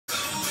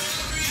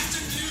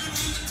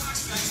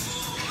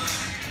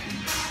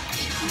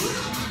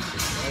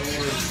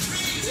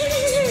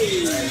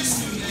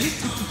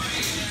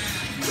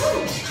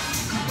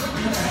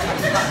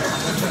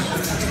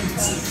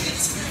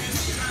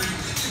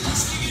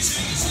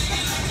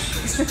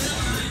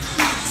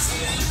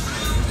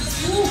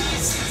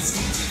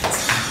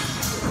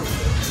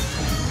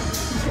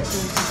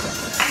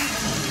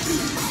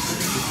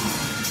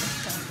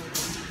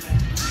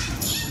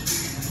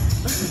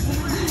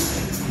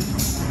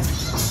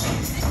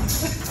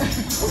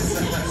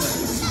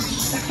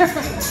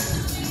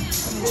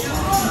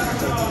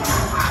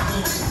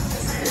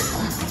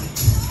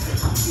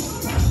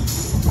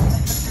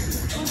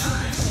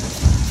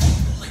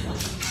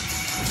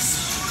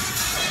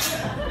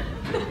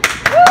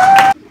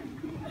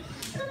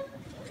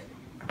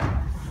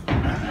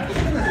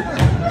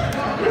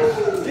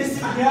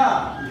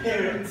Yeah,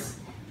 parents.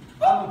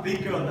 I'm a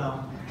big girl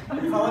now.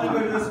 If I want to go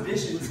to those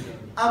auditions,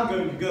 I'm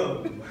going to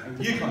go.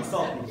 And you can't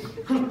stop me.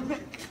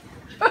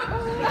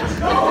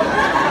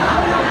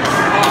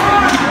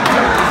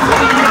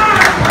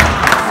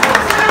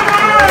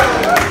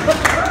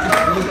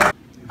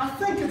 I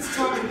think it's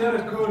time to let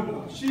her go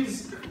now.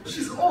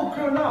 She's all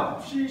grown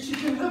up. She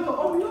can live her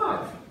own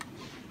life.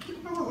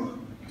 Oh,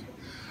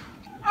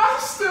 I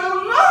still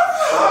love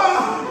her!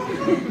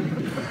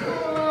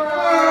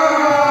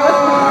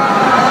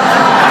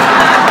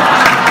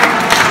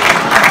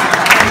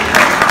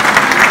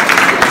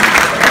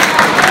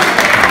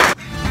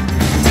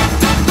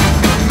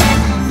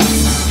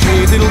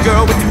 Little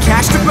girl with the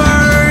cash to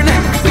burn.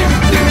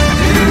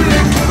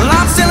 Well,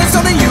 I'm selling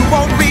something you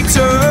won't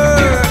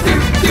return.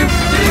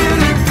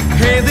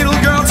 Hey, little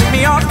girl, take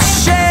me off the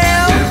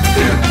shelf.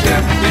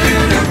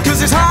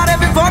 Cause it's hard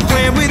having fun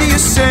playing with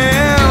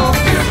yourself.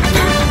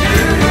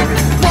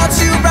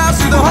 Watch you browse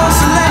through the whole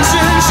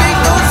selection.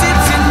 Shake those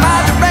hips in my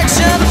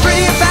direction.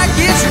 Bring it back,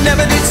 yes, you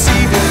never did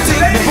see.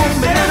 Take me home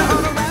and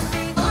unwrap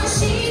me. Oh,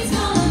 she's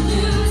gonna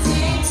lose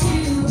it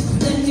to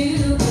the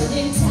new girl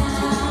in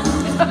town.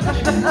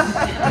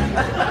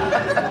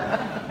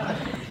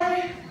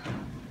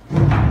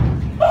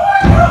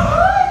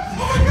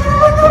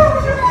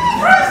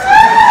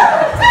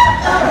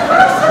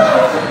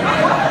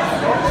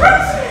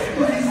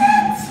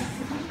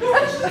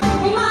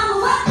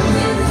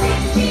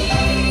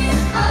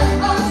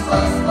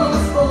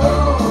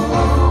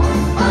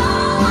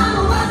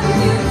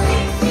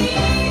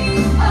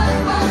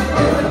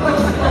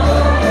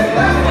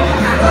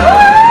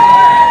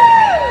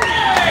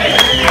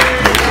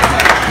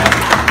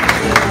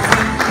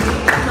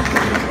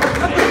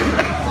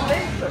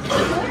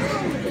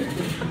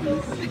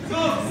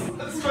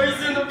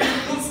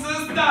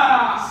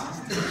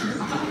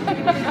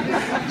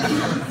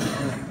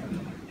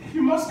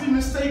 You must be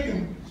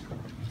mistaken.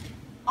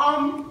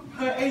 I'm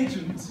her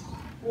agent.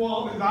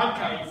 Well, in that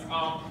case,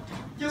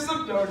 here's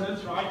some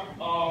donuts, right?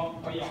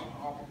 But yeah,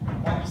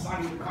 I'll be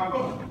signing the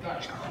contract.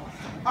 Okay.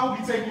 I'll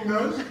be taking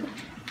those.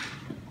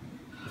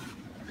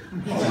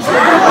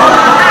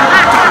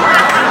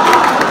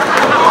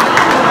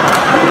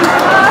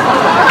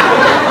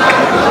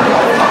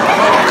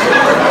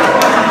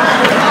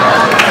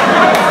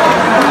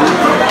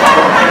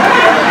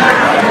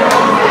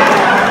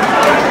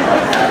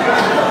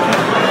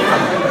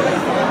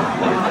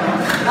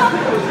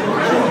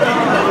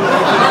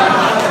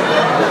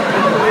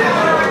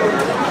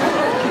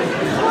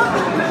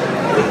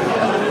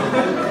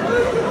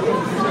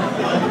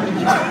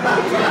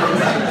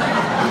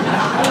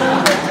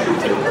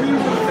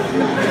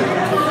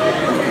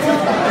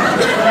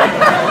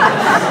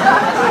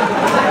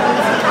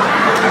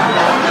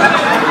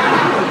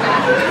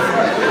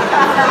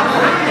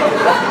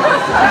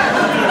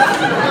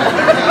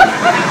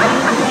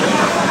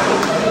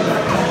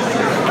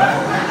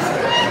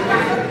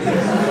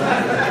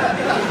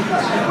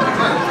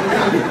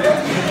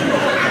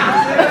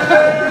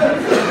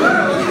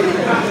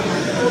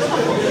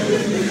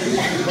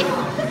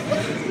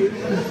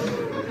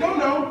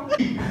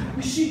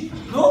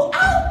 Go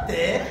out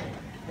there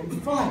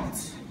and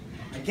fight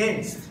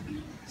against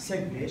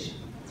segregation.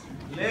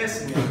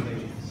 Listen, young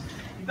ladies,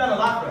 you've done a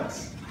lot for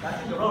us. I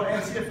think the road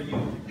ends here for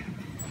you.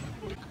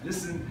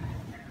 Listen,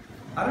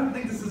 I don't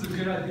think this is a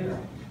good idea.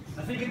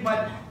 I think it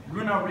might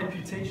ruin our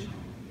reputation.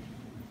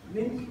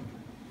 Link,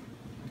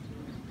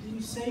 what are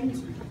you saying to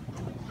me?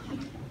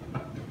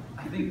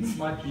 I think this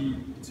might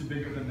be too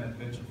big of an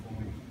adventure for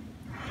me.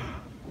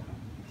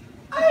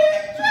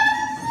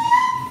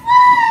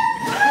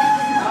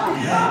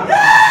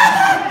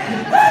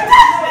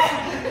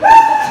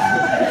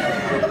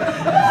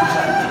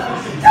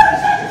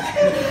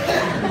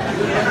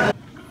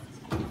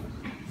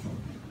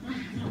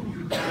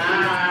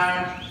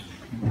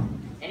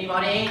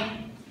 Anybody?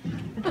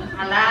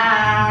 Hello?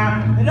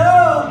 Hello,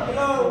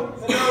 hello,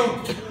 hello.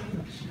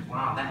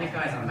 Wow, that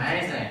picture is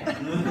amazing.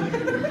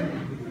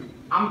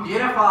 I'm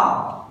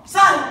beautiful.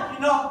 Son,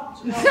 you're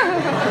not. Oh,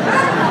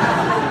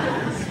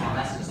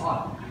 that's just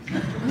odd.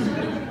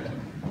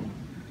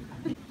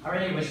 I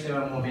really wish there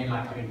were more men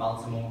like you in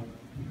Baltimore.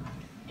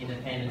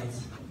 Independent,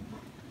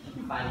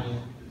 funny,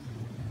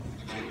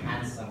 and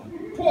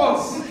handsome.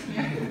 Pause!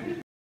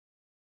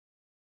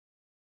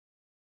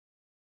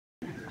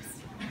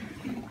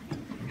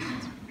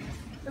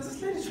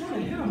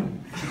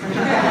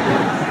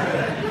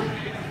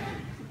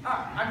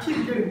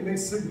 keep getting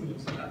mixed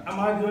signals. Am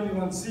I the only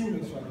one seeing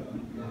this right now?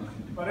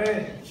 But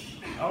hey,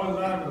 I won't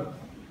lie though.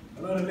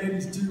 A lot of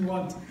ladies do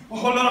want a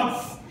whole lot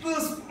of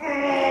this.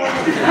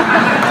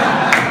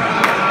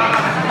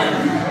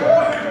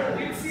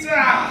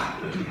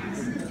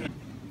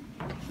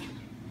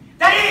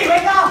 Daddy,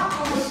 wake up!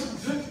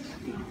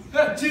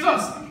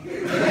 Jesus!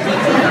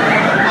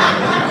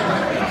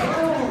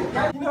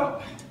 You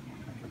know,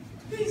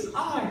 these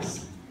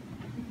eyes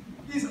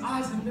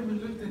have never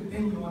looked at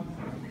anyone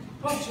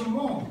but your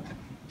mom.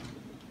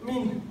 I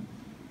mean,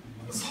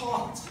 this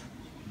heart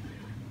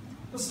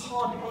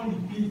only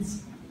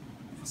beats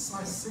for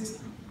size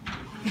 60.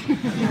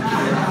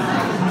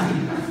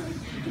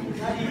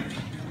 Daddy,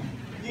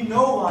 you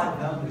know why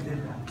Velma did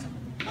that.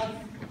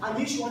 I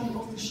knew she wanted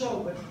off the show,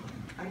 but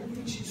I didn't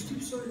think she'd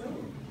stoop so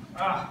low.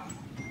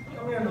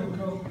 Come here, little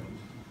girl.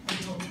 I'll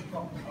talk to you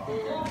properly.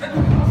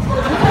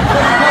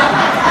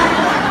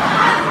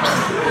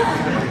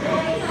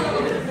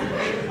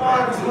 Oh,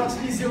 it was much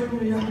easier when you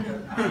were younger.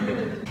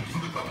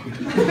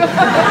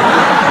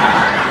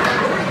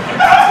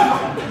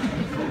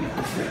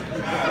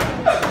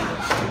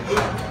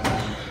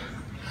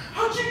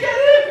 How'd you get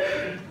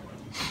in?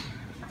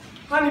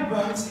 Honey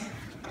buns,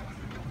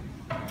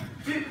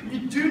 you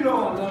do know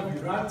I love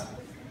you, right?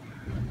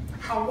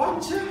 I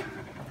want you,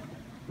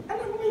 and I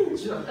need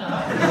you.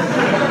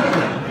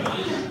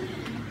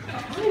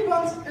 Honey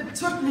buns, it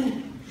took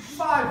me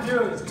 5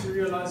 years to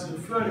realize you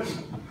were flirting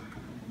with me.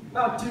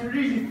 Now, do you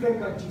really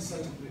think I'd do such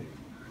a thing?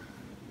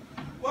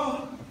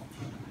 Well,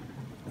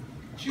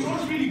 she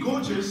was really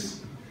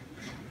gorgeous.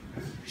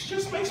 She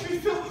just makes me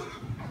feel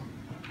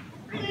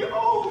really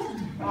old.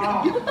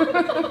 Ah,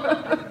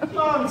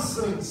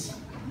 nonsense.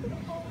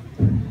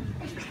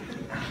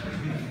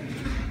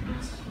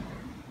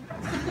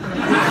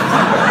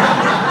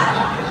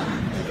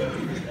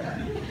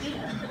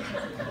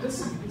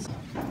 Listen.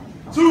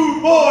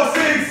 2, 4,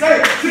 6,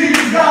 8,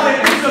 she's got it,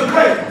 it's a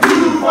break.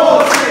 2,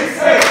 4,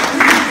 6, 8,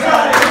 she's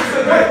got it, it's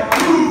a break.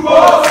 2,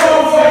 4, 6, 8,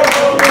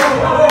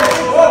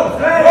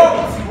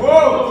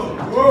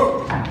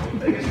 whoa.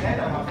 Take your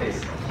hand out my face.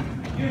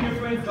 You and your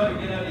friends gotta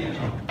get out of here.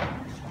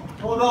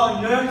 Hold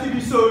on, you don't have to be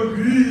so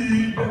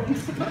rude.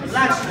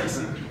 Relax,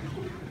 Tracy.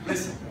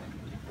 Listen,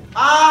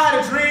 I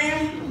had a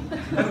dream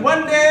that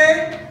one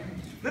day,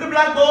 little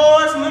black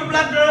boys and little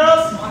black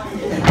girls.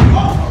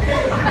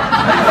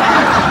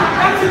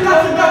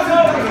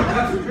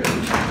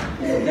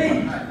 Hey,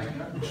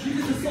 you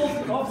just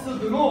assaulted an officer of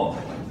the law.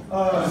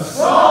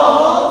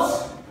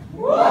 Assault?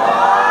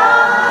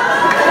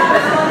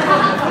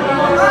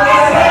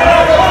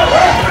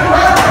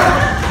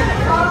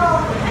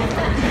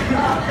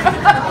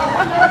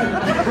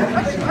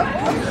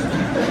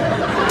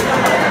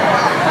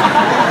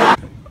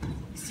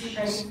 See,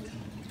 Penny,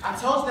 I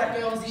told you that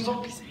girl was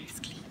evil.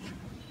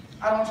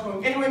 I don't want you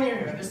going anywhere near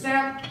her,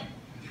 understand?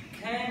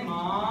 Okay,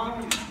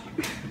 Mom.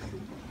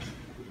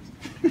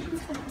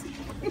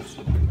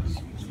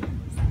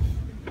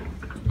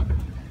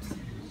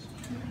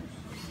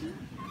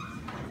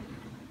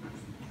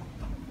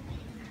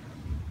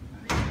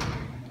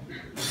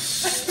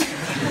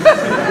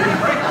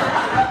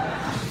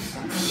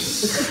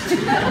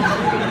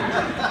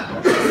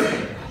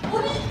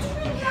 What are you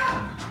doing here?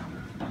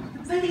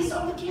 Ladies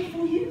are looking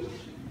for you.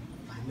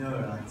 I know,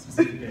 right? It's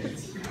a great.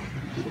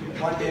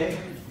 One day,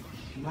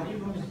 you might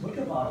even write a book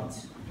about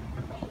it.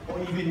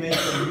 Or even make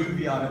a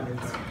movie out of it.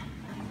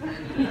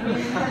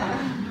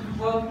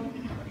 Well,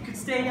 you could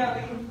stay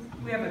here.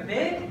 We have a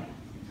bed.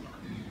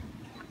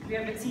 We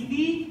have a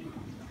TV.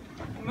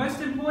 And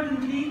most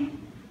importantly,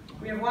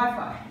 we have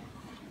Wi-Fi.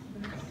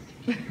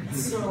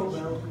 So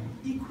well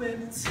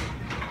equipped.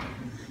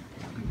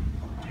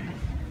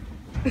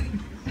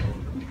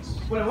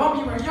 Well, it won't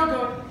be where you're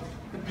going.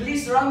 The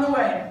police are on the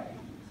way.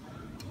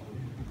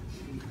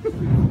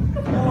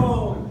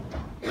 No.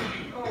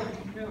 Oh,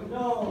 no.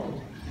 No.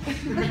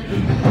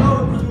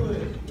 Don't do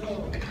it. No.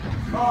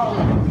 Oh,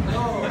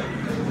 no.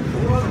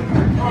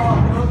 Oh,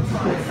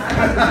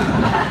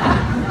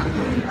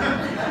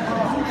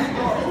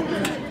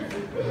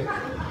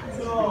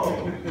 no.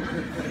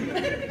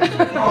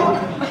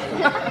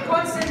 Go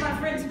and send my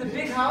friend to the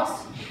big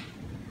house.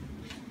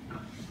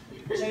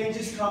 Change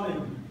is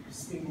coming,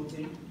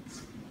 Singleton.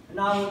 And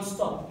I won't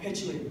stop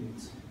perpetuating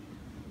it.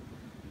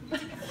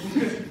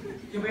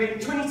 You'll be waiting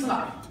 20 to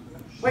life.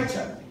 Wait,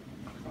 Chuck.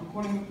 I'm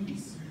calling the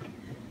police.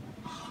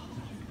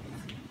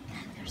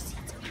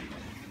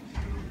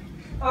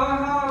 Oh,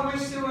 how I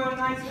wish there were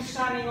knights with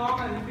shining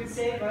armor who could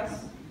save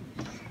us.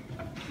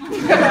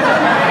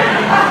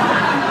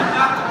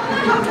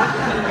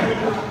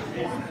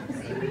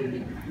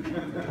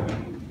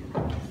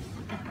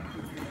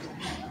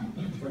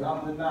 But I'm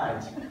the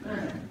knight,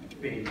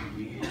 baby.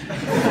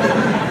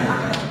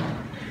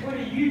 What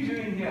are you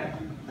doing here?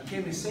 I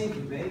came to save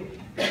you, babe.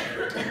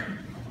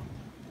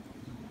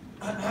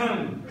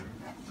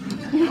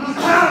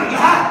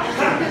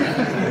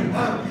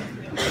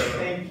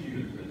 Thank you.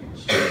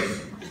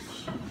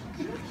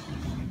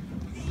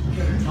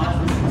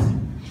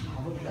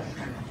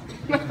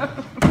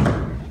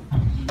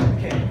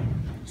 Okay,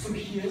 so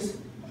here's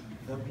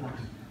the plan.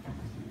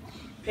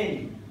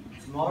 Penny,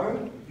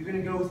 tomorrow you're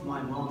gonna go with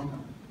my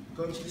mom,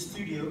 go to the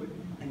studio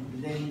and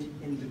blend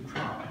in the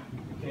crowd,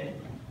 okay?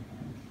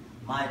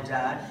 My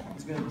dad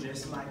is gonna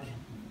dress like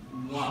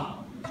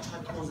moi, which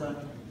I call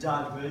a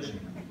diversion,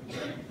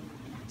 okay?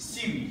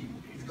 Seaweed,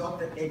 he's got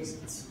the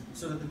exits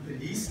so that the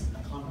police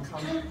can't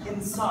come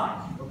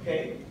inside,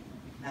 okay?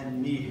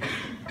 And me,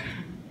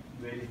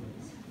 ready for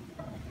this.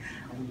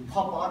 And we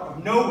pop out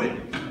of nowhere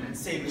and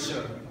save the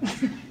show.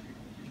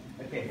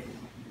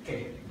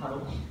 Okay,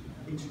 huddle,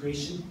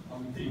 integration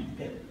on 3,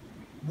 okay.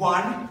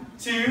 1,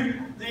 2,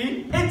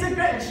 3,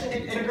 integration.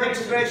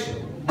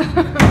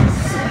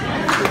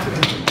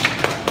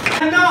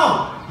 And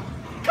now,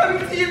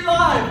 coming to you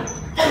live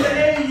from the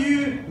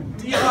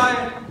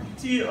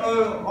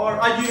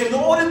AUDITORIU in the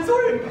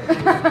auditorium.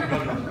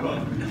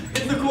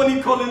 It's the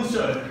Connie Collins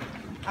show.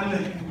 And the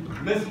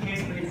Miss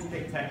Hairspray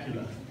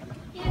Spectacular.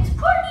 It's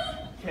Courtney.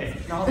 Okay,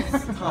 now it's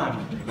time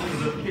for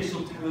the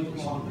official talent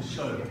part of the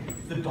show,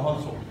 the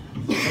dance hall.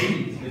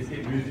 Ladies, let's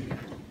get moving.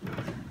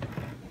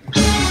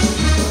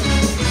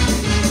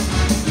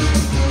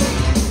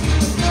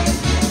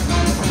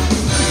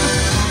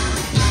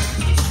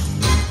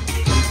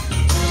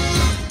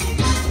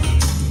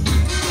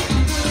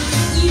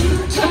 You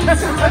can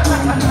talk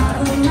about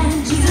the land,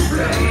 Jesus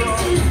Christ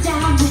is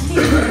down with you.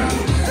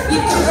 You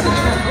can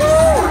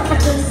stop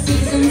the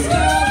seasons,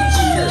 girl, but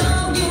you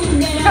know you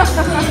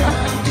never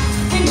will.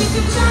 And you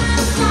can try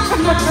to stop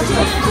my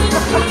dancing feet,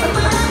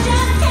 but I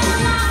just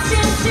cannot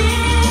stand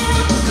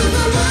still. 'Cause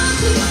the world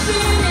keeps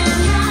spinning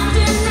round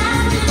and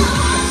round, and my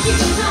heart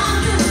keeps on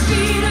to the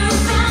beat of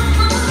sound.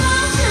 I'm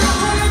lost and I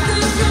heard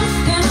the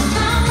truth, and I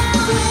found my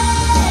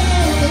way.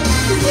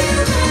 'Cause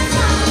you've been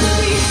talking to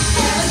me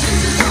ever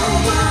since this whole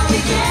world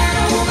began.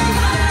 Oh my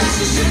God,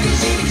 she's shaking,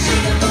 shaking,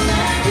 shaking from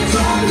head to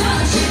toe.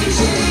 Not shaking,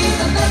 shaking,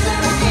 the best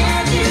that I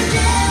can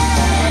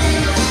today.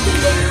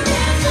 'Cause you've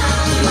been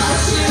talking about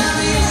shit on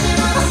the ocean,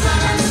 on the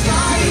sun and the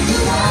sky. If you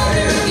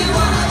wonder if you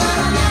wanna, but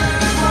I'll never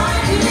reply.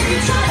 And if you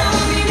try to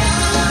hold me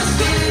down, I'll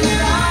spit in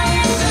your eye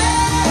and say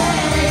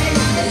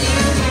that you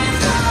can't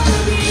stop the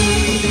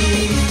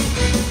beat.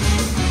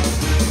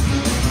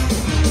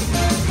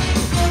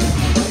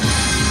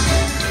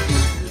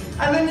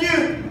 And then you,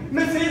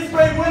 Miss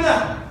Hairspray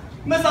winner,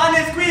 Miss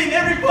Anya's queen,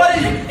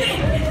 everybody!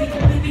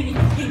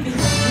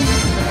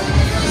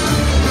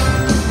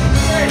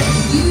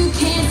 You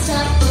can't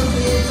stop the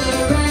river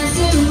as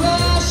it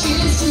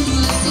rushes to the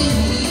sea.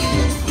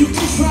 You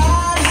can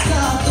try to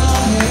stop the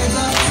hands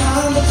of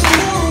time, but you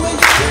know it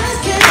just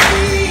can't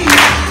be.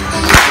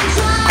 And you can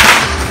try to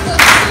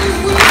stop the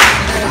wind,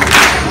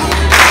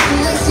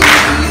 unless you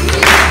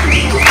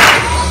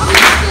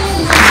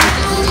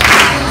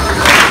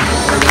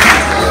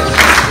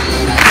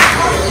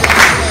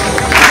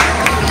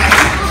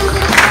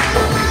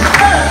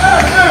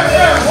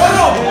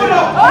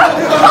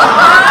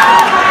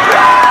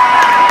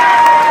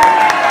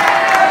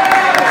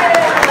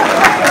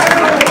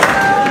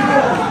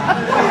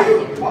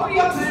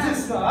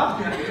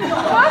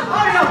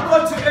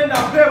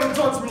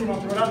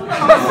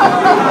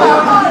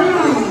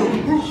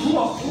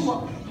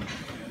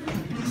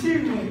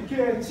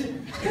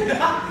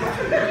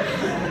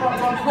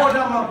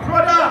My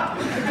brother!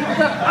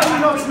 How do you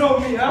not know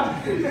me, huh?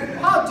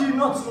 How do you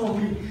not know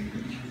me?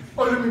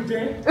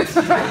 Olumide?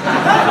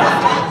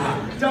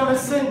 The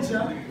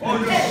messenger?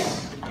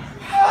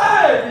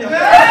 Hey!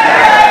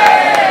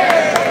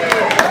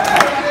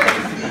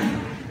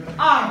 I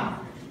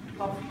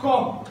have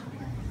come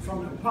from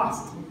the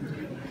past.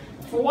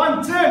 For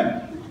one thing,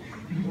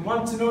 you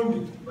want to know me.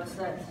 What's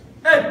that?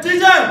 Hey,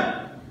 DJ!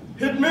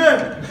 Hit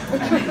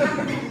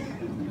me!